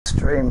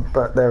extreme,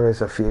 but there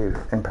is a few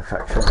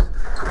imperfections.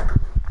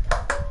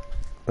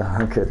 No,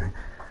 I'm kidding.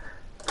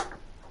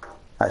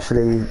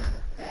 Actually,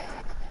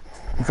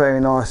 very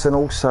nice, and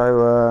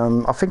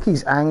also I think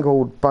he's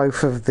angled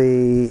both of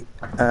the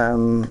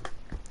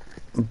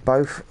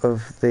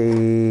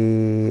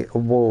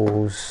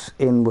walls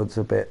inwards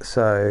a bit,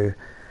 so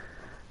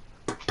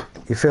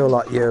you feel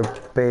like you're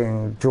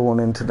being drawn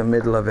into the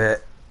middle of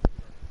it.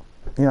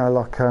 You know,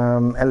 like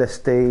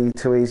LSD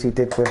Too Easy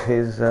did with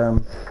his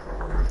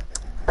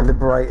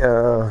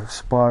Liberator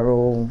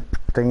spiral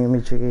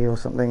thingamajiggy or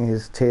something,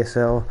 his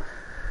TSL.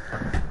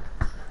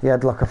 He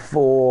had like a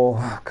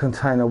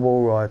 4-container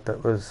wall ride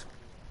that was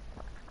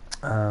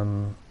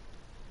and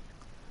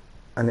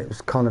it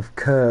was kind of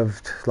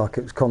curved, like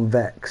it was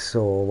convex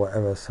or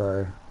whatever,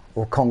 so,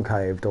 or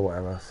concaved or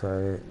whatever,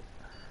 so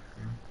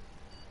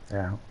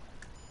yeah.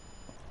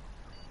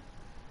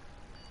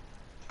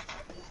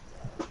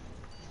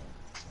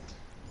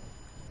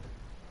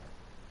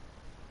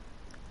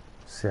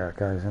 See how it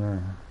goes, isn't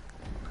it?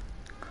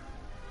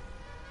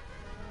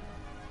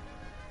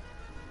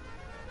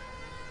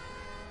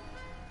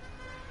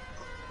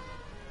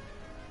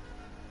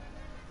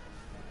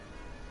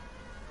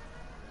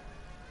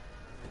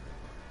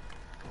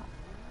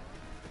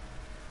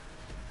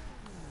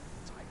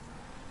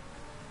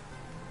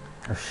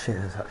 Oh shit,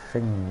 there's that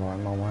thing right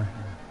my way.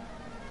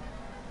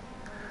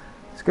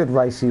 It's a good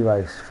racy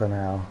race for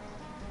now.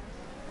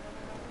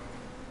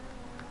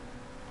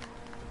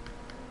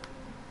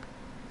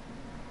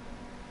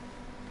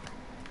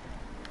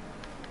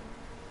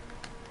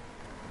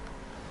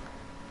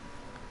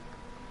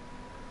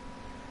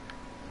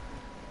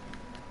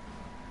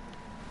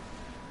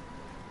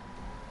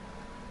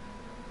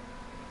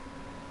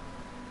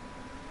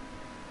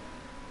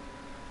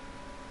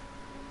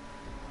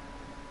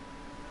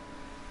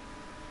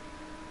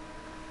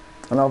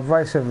 And I've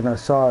raced with an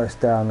Osiris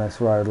down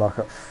this road like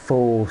at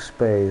full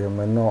speed, and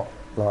we're not,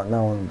 like,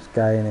 no one's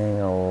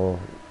gaining or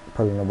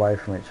pulling away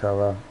from each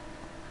other.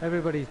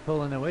 Everybody's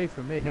pulling away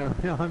from me.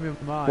 I'm in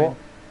mine.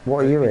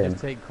 What are you in?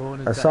 Just take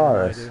corners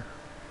Osiris?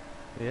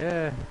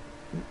 Yeah.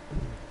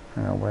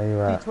 Oh, where you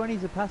at?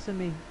 T20s are passing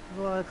me.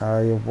 What?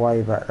 Oh, you're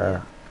way back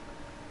there.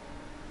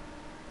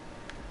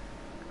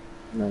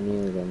 No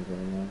new again,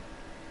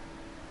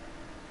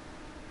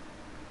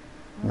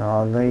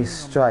 no. No, these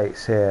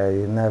straights here,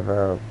 you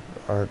never.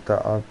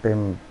 I've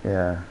been,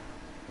 yeah.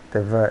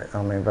 They're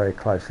very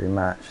closely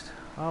matched.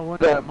 I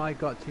wonder if I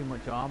got too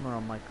much armor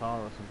on my car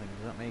or something.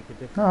 Does that make a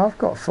difference? No, I've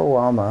got full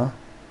armor.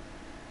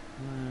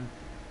 I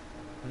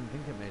didn't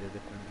think it made a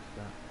difference.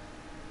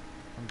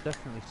 I'm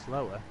definitely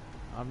slower.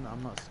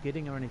 I'm not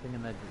skidding or anything,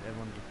 and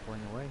everyone's just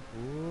pulling away.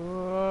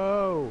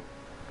 Whoa!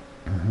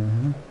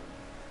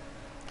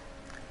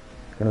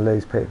 Gonna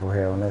lose people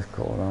here on this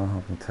corner,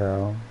 I can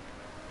tell.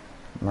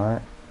 No.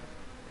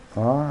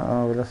 Alright,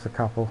 oh, we lost a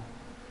couple.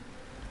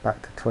 Back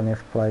to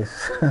 20th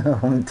place.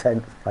 On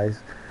 10th place.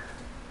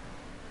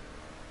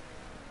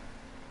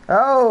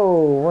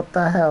 Oh, what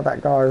the hell?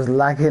 That guy was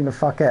lagging the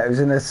fuck out. He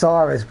was in a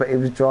Osiris, but he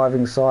was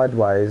driving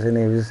sideways and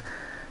he was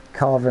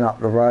carving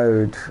up the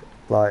road,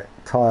 like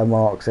tyre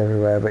marks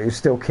everywhere, but he was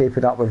still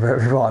keeping up with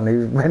everyone. He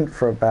went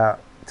for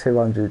about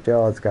 200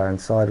 yards going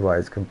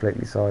sideways,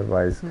 completely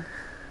sideways.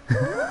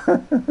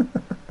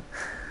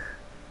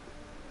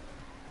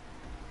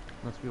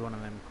 Must be one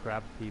of them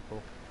crab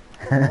people.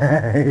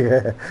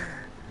 Yeah.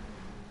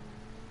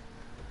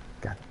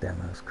 God damn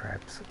those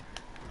crabs.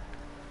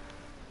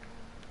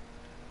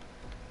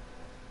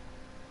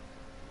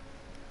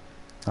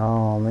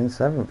 Oh, I'm in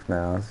 7th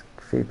now. There's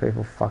a few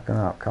people fucking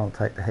up. Can't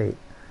take the heat.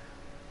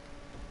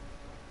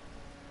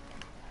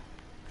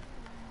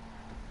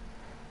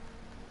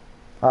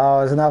 Oh,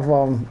 there's another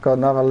one. Got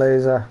another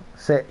loser.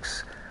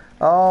 6.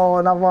 Oh,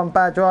 another one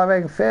bad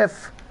driving.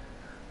 5th.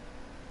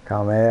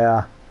 Come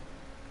here.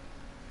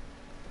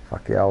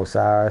 Fuck you,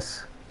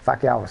 Osiris.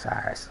 Fuck you,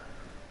 Osiris.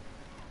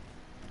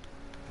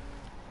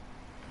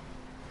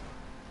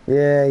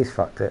 Yeah, he's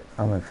fucked it.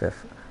 I'm in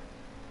 5th.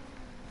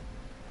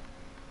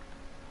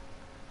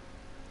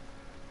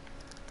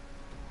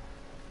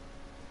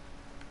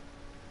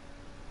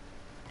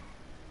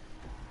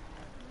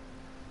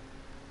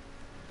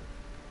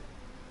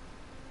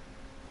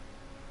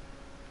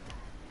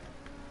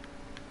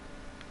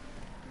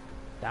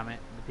 Damn it,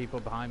 the people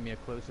behind me are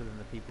closer than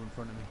the people in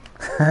front of me.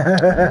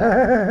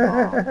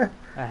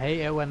 I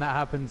hate it when that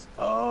happens.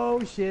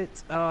 Oh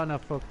shit. Oh, no,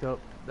 fucked up.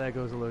 There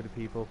goes a load of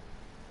people.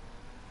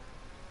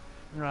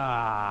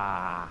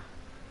 Ah.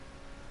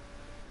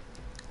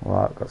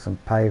 Right, got some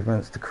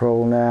pavements to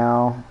crawl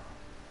now.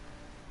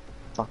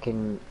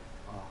 Fucking...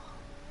 Oh.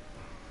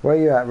 Where are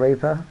you at,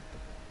 Reaper?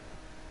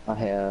 I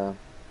hit a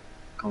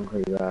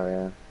concrete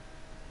barrier.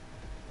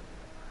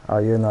 Oh,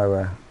 you're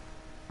nowhere.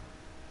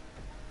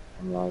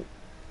 I'm like...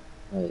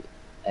 Wait,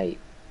 8.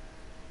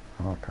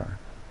 Okay.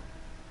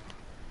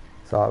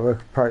 So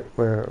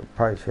we're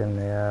approaching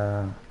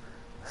the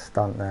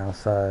stunt now,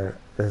 so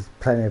there's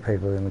plenty of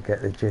people going to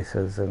get the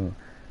jitters, and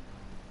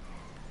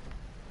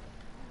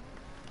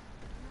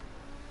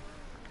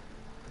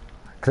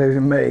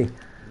including me.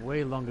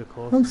 way longer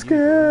course. I'm than usual,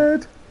 isn't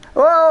it? scared.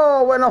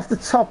 Oh, went off the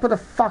top of the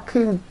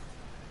fucking...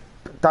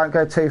 Don't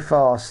go too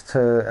fast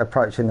to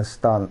approaching the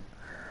stunt.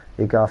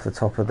 You go off the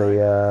top of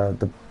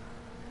the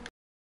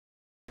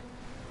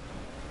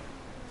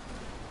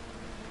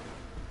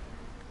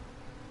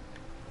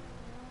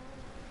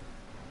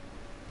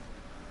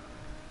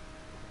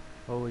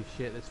Holy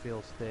shit, this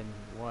feels thin.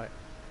 What?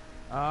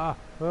 Ah!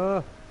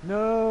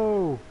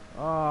 No!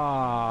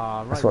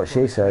 Ah! That's Right what before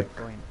she the said.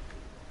 checkpoint.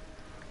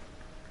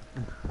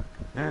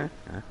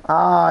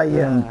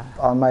 yeah,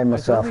 I made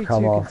myself It's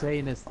come only 2 off.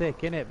 containers thick,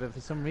 innit? But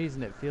for some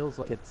reason it feels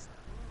like it's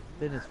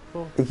thin as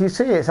fuck. You can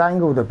see it's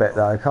angled a bit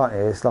though, can't you?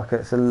 It's like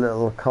it's a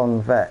little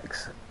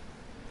convex.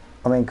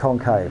 I mean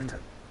concaved.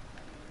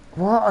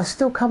 What? I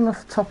still coming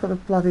off the top of the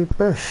bloody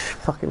bush,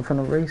 fucking from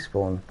the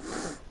respawn.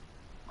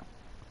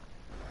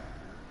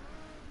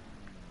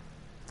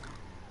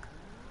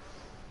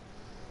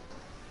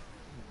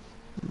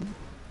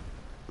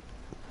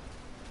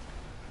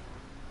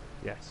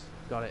 Yes,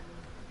 got it.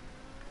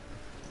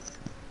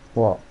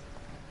 What?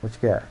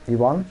 What'd you get? You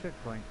won?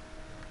 Checkpoint.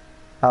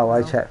 Oh,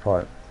 a No.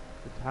 checkpoint.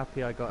 Just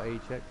happy I got a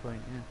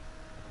checkpoint, yeah.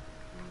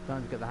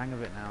 Starting to get the hang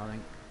of it now, I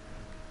think.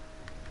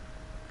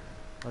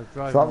 I was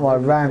driving It's like all my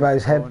over the place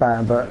Rambo's before and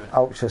headband, but didn't do it.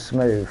 ultra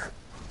smooth.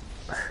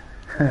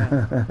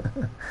 Yeah.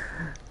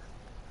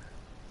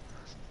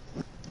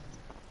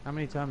 How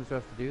many times do I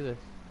have to do this?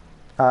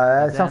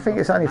 I Then think up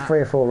it's the only map. 3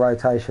 or 4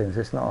 rotations.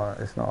 It's not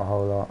a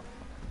whole lot.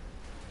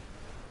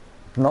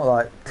 Not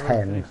like Oh, the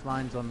 10. finish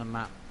line's on the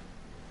map.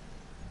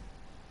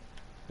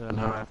 So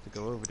now I have to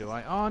go over, do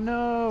I? Oh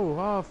no!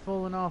 Oh, I've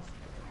fallen off.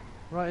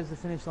 Right as the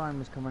finish line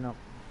was coming up.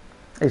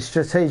 It's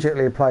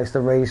strategically placed the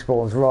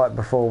respawns right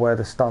before where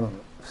the stunt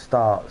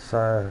starts.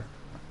 So,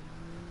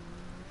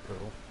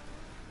 Cool.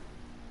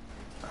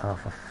 oh,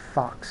 for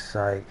fuck's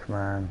sake,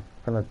 man!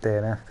 I'm gonna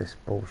DNF this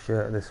bullshit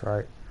at this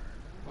rate.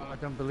 Oh, I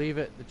don't believe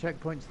it. The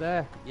checkpoint's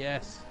there.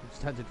 Yes. I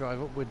just had to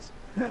drive upwards.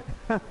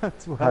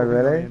 That's well Oh,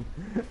 really? annoying.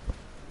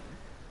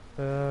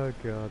 Oh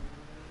god.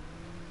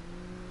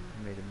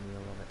 I made a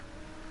meal of it.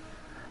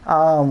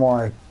 Oh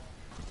my!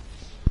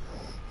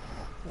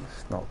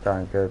 It's not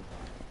going good.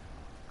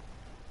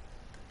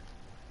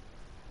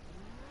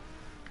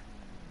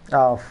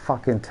 Oh,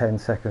 fucking 10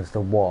 seconds to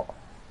what?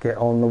 Get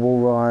on the wall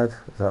ride?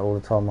 Is that all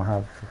the time I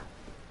have?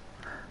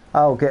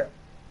 Oh, get...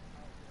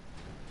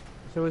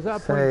 So is that a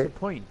Say- point to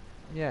point?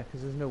 Yeah,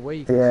 because there's no way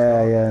you can Yeah,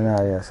 start. yeah,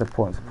 no, yeah, it's a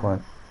point to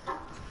point.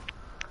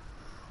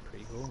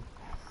 Pretty cool.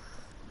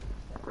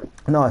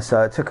 Nice,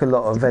 so it took a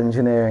lot of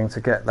engineering to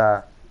get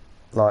that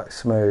like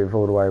smooth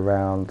all the way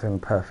around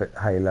and perfect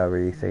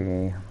halo-y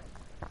thingy.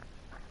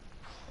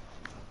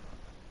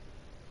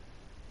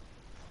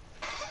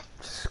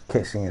 Just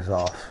kissing his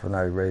ass for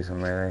no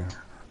reason really.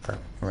 Don't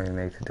really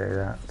need to do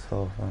that,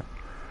 so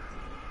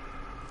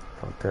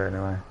I'll do it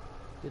anyway.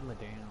 Diddle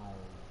down.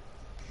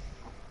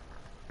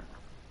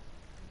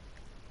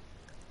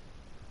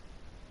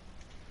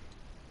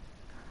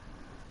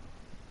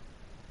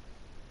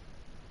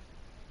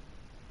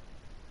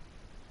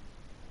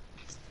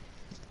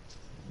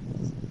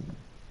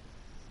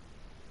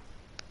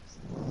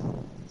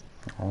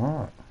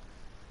 Alright.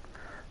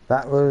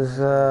 That was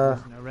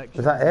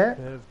that it?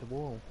 Curved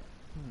wall.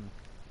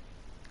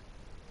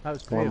 That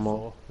was One 3 or more.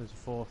 4. There's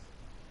a 4th.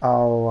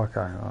 Oh, okay,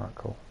 alright,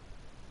 cool.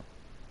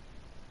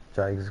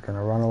 Jake's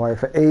gonna run away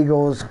for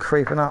eagles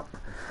creeping up.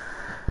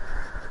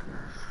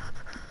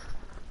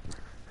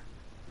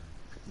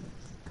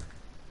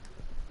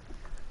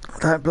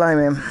 Don't blame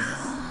him.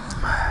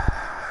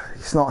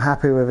 He's not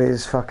happy with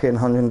his fucking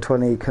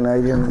 120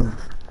 Canadian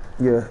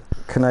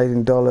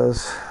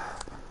dollars.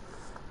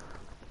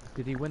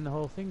 Did he win the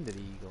whole thing, did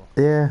he, Igor?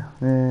 Yeah,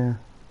 yeah.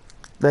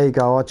 There you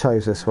go, I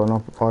chose this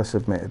one. I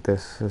submitted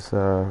this as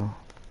the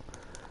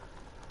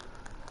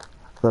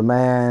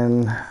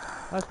man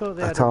I thought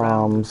they at had a round of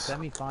arms.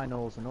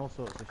 semi-finals and all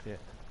sorts of shit.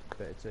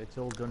 But it's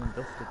all done and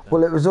dusted then.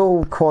 Well, it was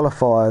all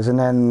qualifiers, and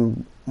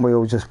then we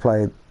all just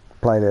played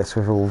playlists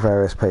with all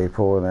various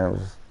people, and it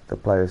was the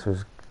playlist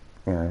was,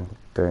 you know,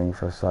 doing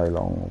for so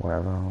long or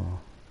whatever.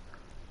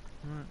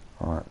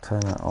 Right, turn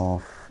that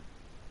off.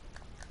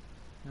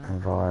 No.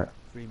 Invite.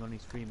 Free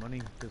money's free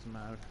money. Doesn't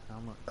matter how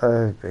much.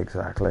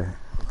 Exactly.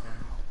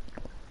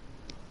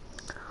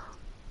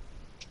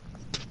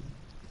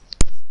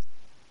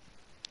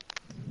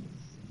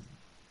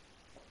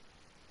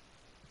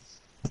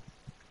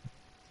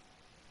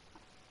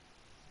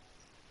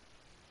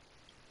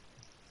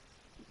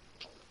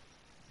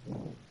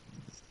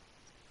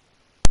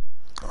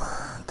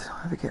 Did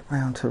I ever get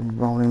round to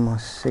rolling my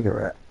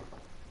cigarette?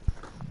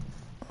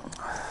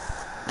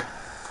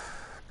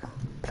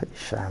 Complete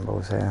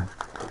shambles here.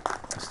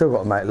 Still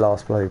got to make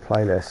last bloody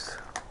playlist.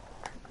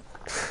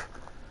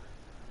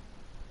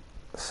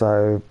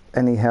 So,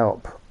 any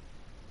help?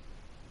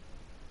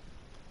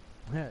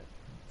 Yeah,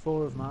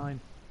 4 of mine.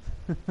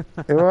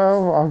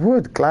 Well, I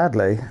would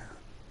gladly.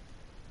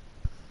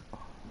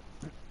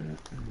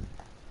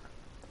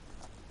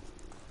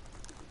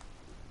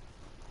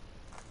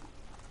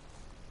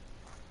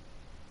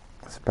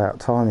 It's about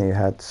time you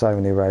had so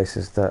many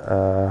races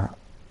that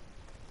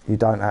you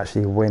don't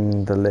actually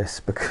win the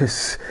list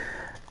because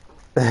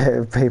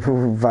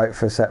people vote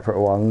for separate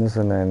ones,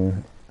 and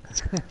then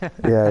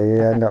yeah,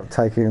 you end up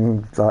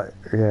taking like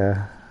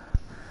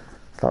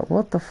It's like,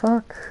 what the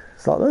fuck?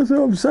 It's like,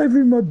 I'm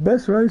saving my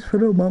best race for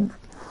the month.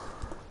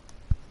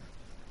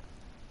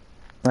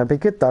 It'd be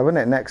good though,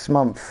 wouldn't it? Next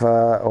month,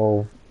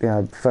 or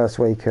first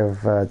week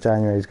of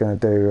January, he's going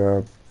to do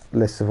a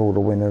list of all the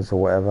winners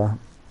or whatever.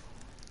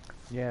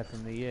 Yeah,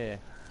 from the year.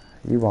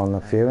 You won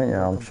a few, ain't you?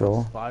 I'm Broken sure.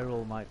 Bus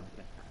Spiral might.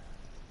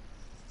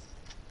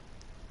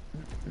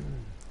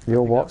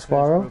 Your what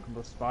spiral? Broken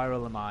Bus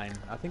Spiral of mine.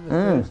 I think the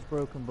first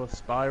Broken Bus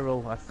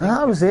Spiral. I think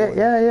That was it.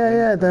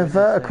 Yeah. The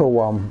vertical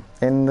one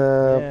in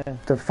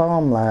the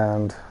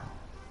farmland.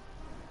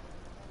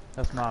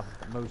 That's my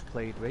most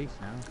played race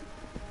now.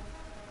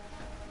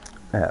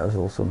 Yeah, it was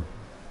awesome.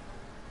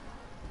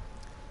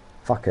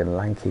 Fucking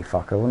lanky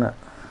fucker, wasn't it?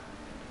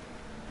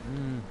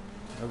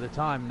 At the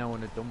time, no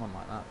one had done one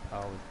like that. I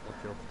was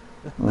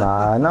chuffed.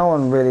 Nah, no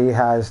one really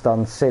has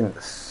done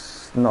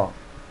since. Not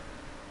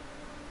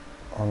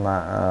on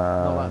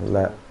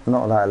that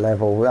not that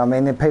level. I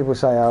mean, if people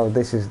say, "Oh,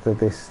 this is the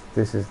biggest,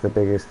 this is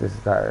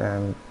that,"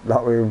 and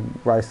like we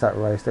raced that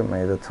race, didn't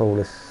we? The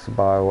tallest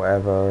bar or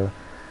whatever.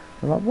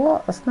 I'm like,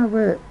 what? That's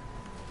nowhere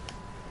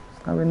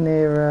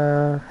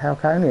near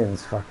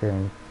Halconian's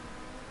fucking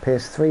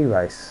PS3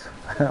 race.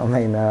 I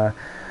mean,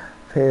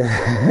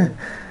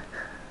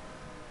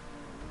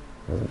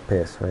 wasn't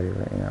PS3,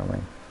 but you know what I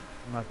mean.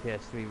 My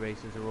PS3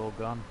 races are all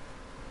gone.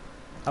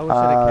 I wish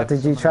I'd kept did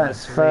you some of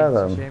transfer them?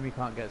 them? It's a shame you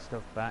can't get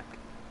stuff back.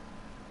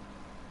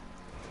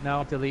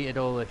 No, I deleted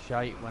all the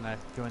shite when I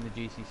joined the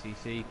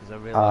GCCC because I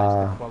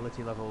realised the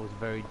quality level was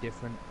very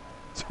different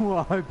to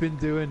what I've been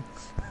doing.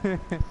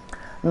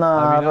 No,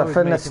 I mean, but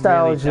for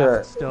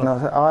nostalgia, really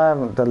no, I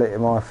haven't deleted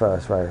my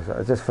first race,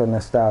 just for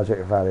nostalgic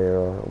value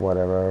or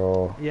whatever.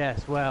 Or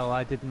yes, well,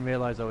 I didn't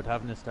realise I would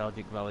have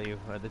nostalgic value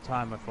at the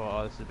time. I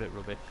thought, oh, this is a bit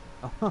rubbish.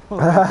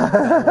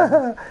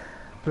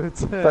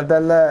 But I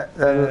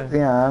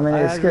mean,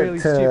 I it's had good really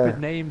to. stupid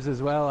names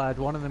as well. I had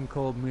one of them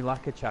called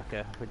Mulaka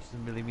Chaka, which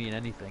doesn't really mean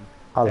anything.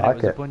 I like it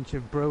was it. a bunch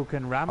of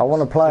broken ramps. I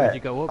want to play it. You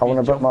go up, I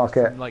want to bookmark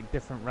it. from, like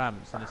different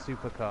ramps in a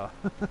supercar.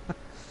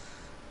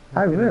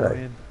 Oh really?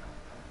 Annoying.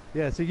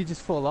 Yeah, so you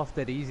just fall off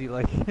dead easy.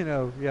 Like you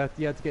had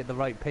to get the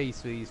right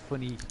pace for these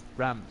funny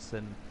ramps,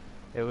 and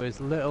it was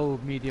little,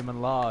 medium,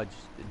 and large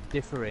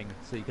differing,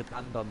 so you could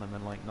land on them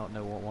and like not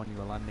know what one you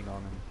were landing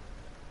on.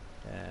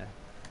 And,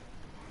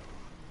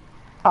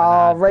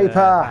 Oh,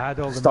 Reaper!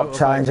 the Stop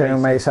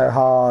changing me so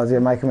hard. You're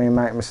making me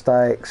make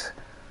mistakes.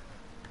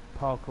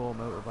 Parkour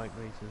motorbike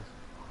races.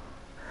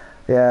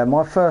 Yeah,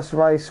 my first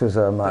race was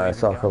a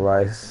motorcycle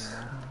race.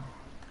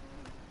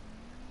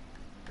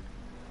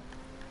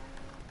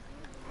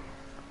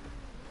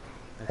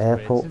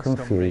 Airport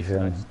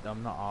confusion.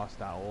 I'm not arsed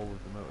at all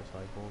with the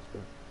motorcycles,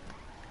 but...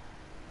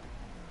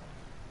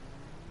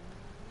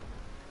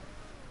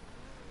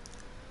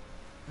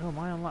 Oh, am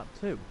I on lap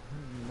 2?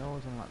 No, I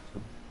was on lap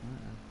 2.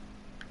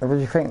 What do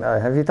you think though?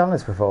 Have you done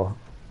this before?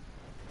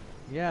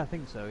 Yeah, I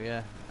think so,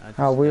 yeah.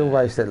 We all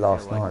raced it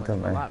last night,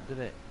 didn't we? Lap, did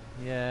it?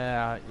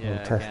 Yeah.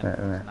 We're testing it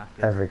in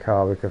every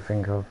car we could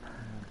think of.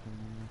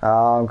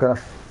 I'm going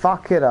to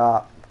fuck it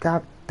up.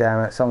 God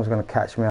damn it, someone's going to catch me